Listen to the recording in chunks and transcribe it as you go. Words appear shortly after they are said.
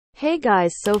Hey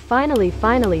guys, so finally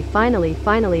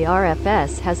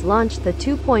RFS has launched the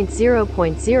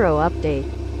 2.0.0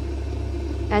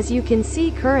 update. As you can see,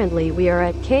 currently we are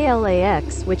at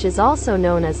KLAX, which is also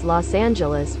known as Los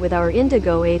Angeles, with our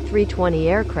Indigo A320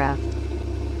 aircraft.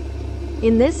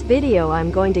 In this video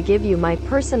I'm going to give you my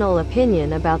personal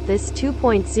opinion about this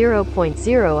 2.0.0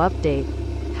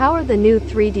 update. How are the new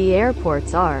 3D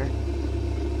airports are.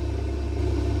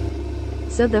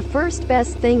 So the first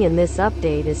best thing in this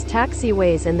update is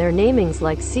taxiways and their namings,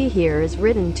 like see here is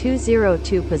written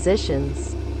 202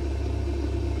 positions.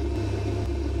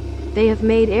 They have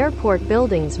made airport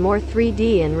buildings more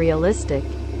 3D and realistic.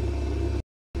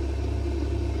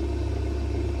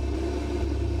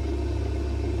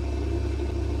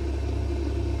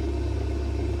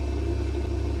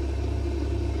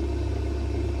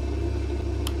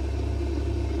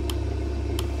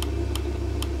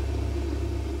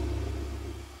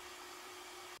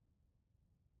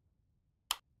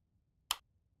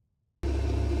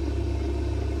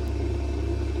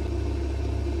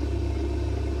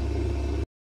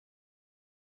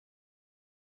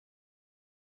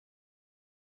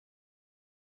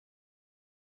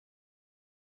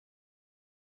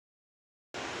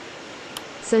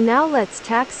 So now let's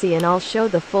taxi and I'll show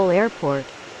the full airport.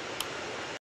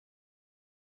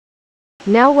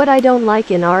 Now what I don't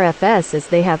like in RFS is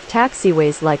they have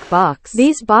taxiways like box.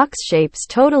 These box shapes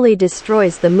totally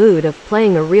destroys the mood of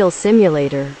playing a real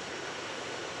simulator.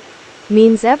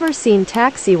 Means ever seen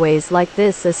taxiways like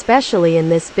this, especially in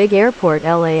this big airport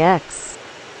LAX?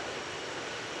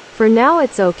 For now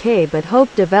it's okay, but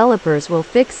hope developers will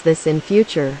fix this in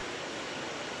future.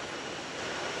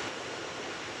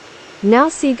 Now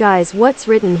see guys what's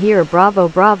written here, Bravo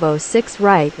Bravo 6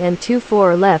 right and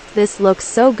 24 left. This looks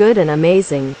so good and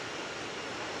amazing.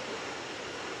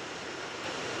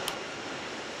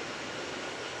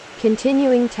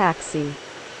 Continuing taxi.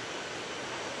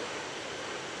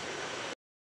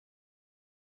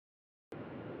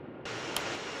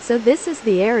 So this is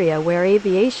the area where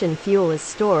aviation fuel is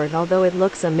stored, although it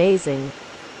looks amazing.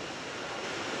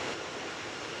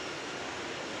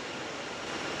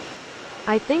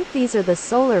 I think these are the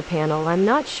solar panel. I'm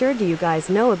not sure. Do you guys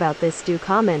know about this? Do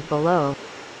comment below.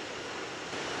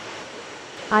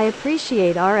 I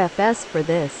appreciate RFS for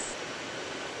this.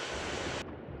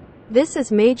 This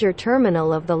is major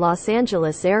terminal of the Los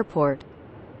Angeles airport.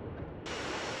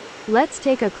 Let's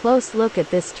take a close look at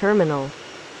this terminal.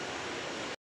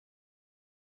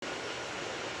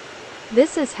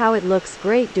 This is how it looks.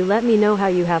 Great. Do let me know how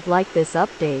you have liked this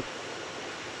update.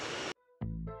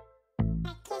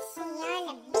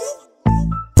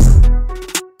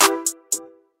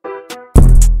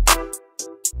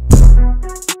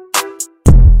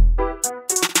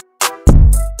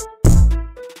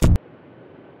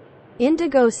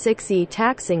 Indigo 6E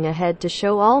taxing ahead to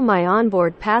show all my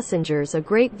onboard passengers a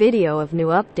great video of new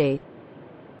update.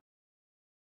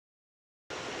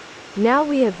 Now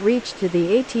we have reached to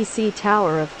the ATC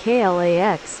tower of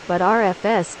KLAX, but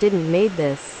RFS didn't made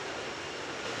this.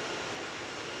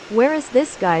 Where is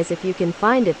this guys? If you can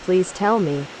find it, please tell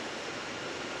me.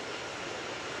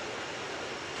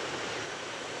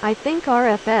 I think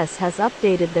RFS has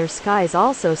updated their skies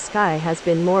also. Sky has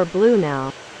been more blue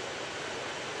now.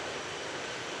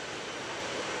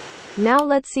 Now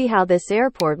let's see how this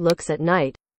airport looks at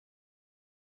night.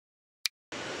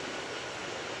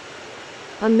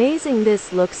 Amazing,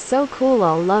 this looks so cool.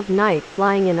 I'll love night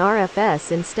flying in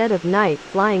RFS instead of night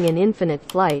flying in Infinite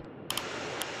Flight.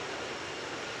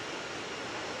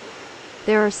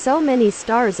 There are so many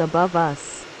stars above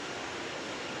us.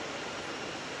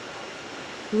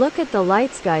 Look at the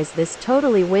lights guys, this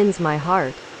totally wins my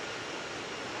heart.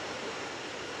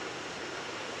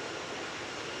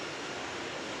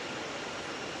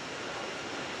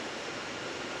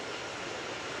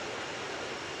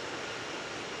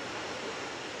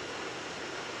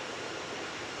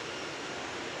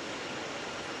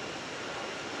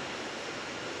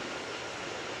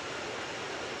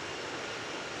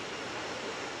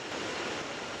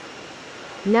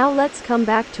 Now let's come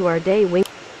back to our day wing.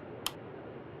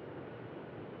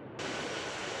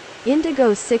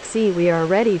 Indigo 6E, we are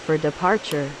ready for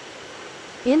departure.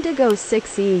 Indigo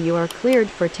 6E, you are cleared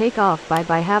for takeoff. Bye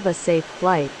bye, have a safe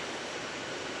flight.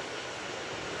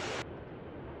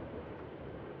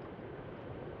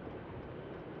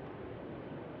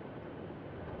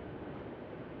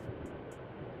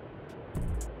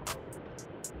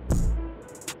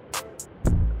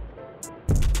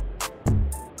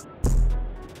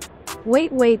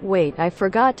 Wait, I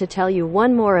forgot to tell you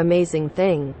one more amazing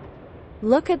thing.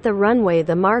 Look at the runway,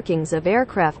 the markings of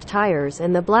aircraft tires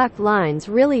and the black lines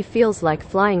really feels like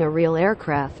flying a real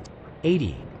aircraft.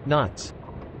 80 knots.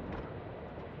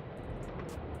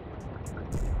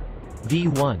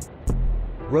 V1.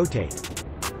 Rotate.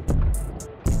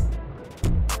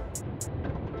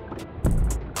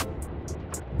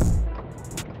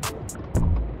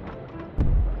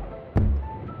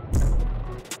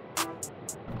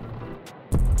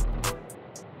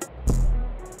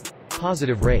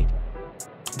 Positive rate.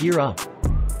 Gear up.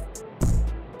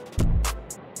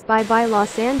 Bye bye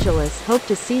Los Angeles, hope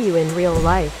to see you in real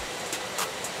life.